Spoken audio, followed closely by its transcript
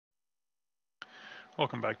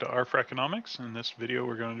Welcome back to R for Economics. In this video,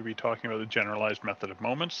 we're going to be talking about the Generalized Method of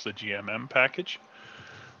Moments, the GMM package.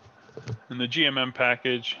 In the GMM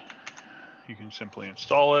package, you can simply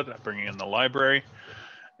install it, bringing in the library,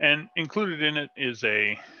 and included in it is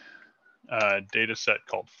a data set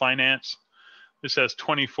called Finance. This has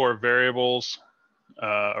 24 variables,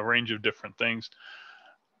 a range of different things,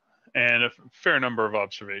 and a fair number of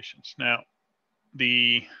observations. Now,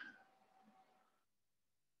 the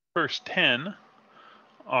first 10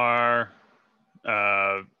 are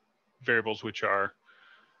variables which are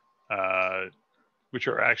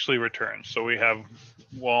actually returns. So we have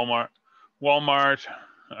Walmart,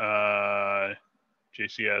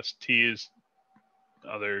 JCS, T is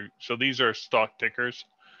other. So these are stock tickers.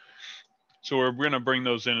 So we're going to bring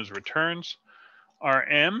those in as returns. Our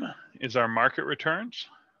M is our market returns.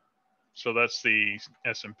 So that's the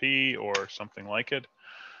S&P or something like it.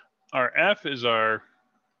 Our F is our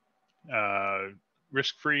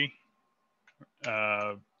risk-free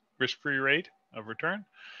rate of return.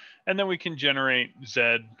 And then we can generate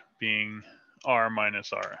Z being R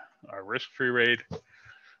minus our risk-free rate,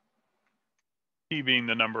 P being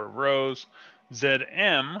the number of rows,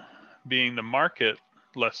 Zm being the market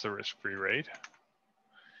less the risk-free rate.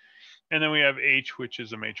 And then we have H, which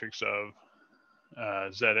is a matrix of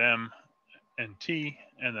Zm and T,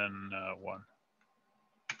 and then 1.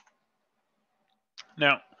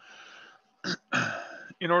 Now,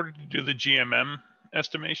 in order to do the GMM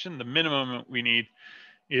estimation, the minimum we need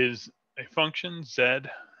is a function Z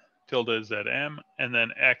tilde Zm, and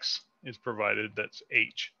then X is provided, that's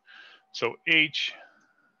H. So H,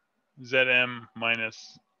 Zm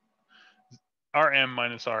minus Rm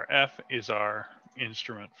minus Rf is our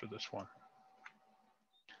instrument for this one.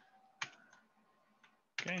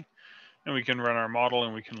 Okay, and we can run our model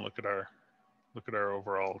and we can look at our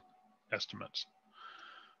overall estimates.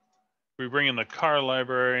 We bring in the car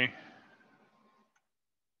library.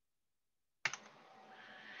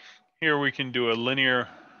 Here we can do a linear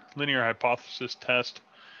hypothesis test,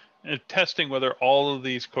 testing whether all of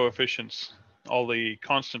these coefficients, all the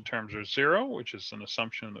constant terms are 0, which is an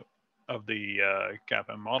assumption of the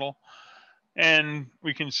CAPM model. And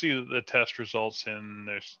we can see that the test results in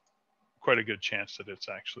there's quite a good chance that it's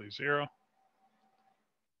actually 0.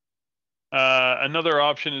 Another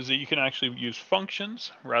option is that you can actually use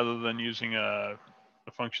functions rather than using a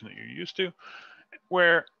function that you're used to,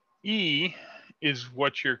 where E is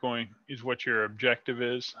what your objective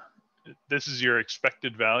is. This is your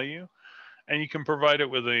expected value, and you can provide it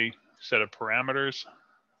with a set of parameters,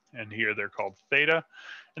 and here they're called theta,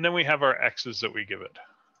 and then we have our x's that we give it.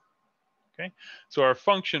 Okay, so our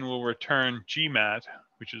function will return GMAT,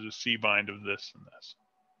 which is a C-bind of this and this.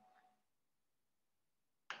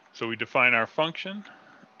 So we define our function.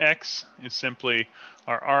 X is simply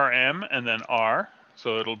our Rm and then R.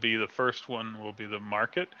 So it'll be the first one will be the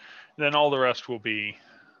market. And then all the rest will be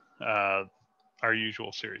our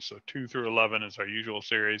usual series. So 2 through 11 is our usual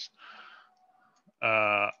series.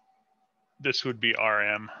 This would be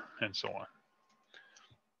Rm and so on.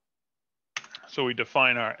 So we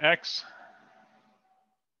define our X.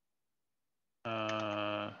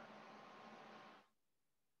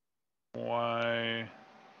 Y.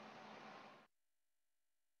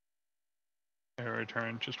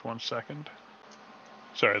 Return, just 1 second.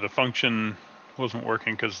 Sorry, the function wasn't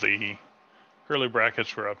working because the curly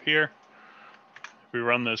brackets were up here. If we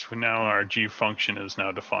run this, now our G function is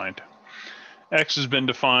now defined. X has been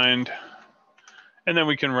defined, and then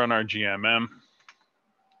we can run our GMM,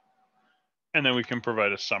 and then we can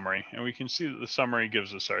provide a summary. And we can see that the summary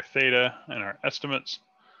gives us our theta and our estimates.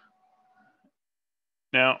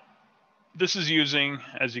 Now, this is using,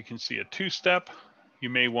 as you can see, a 2-step. You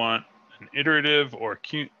may want an iterative or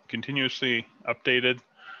continuously updated,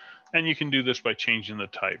 and you can do this by changing the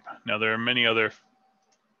type. Now, there are many other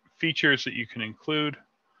features that you can include.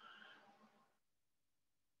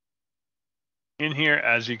 In here,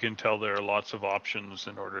 as you can tell, there are lots of options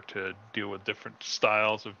in order to deal with different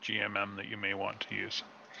styles of GMM that you may want to use.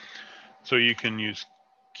 So you can use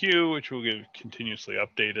Q, which will get continuously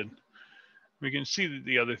updated. We can see that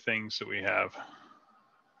the other things that we have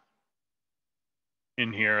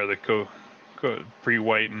in here are the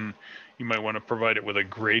pre-whiten. You might want to provide it with a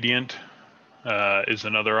gradient is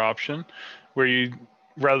another option, where you,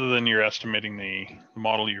 rather than you're estimating the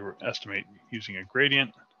model, you estimate using a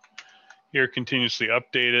gradient. Here, continuously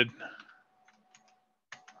updated,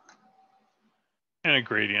 and a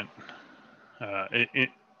gradient.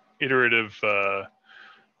 Iterative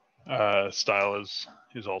style is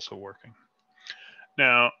also working.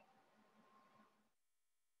 Now,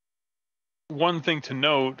 one thing to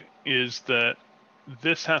note is that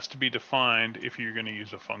this has to be defined if you're going to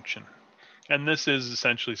use a function. And this is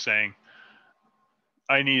essentially saying,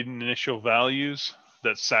 I need initial values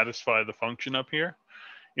that satisfy the function up here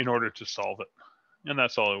in order to solve it. And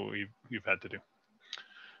that's all we've had to do.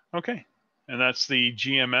 Okay, and that's the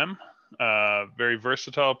GMM, very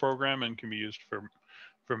versatile program and can be used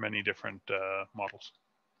for many different models.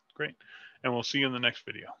 Great, and we'll see you in the next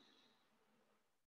video.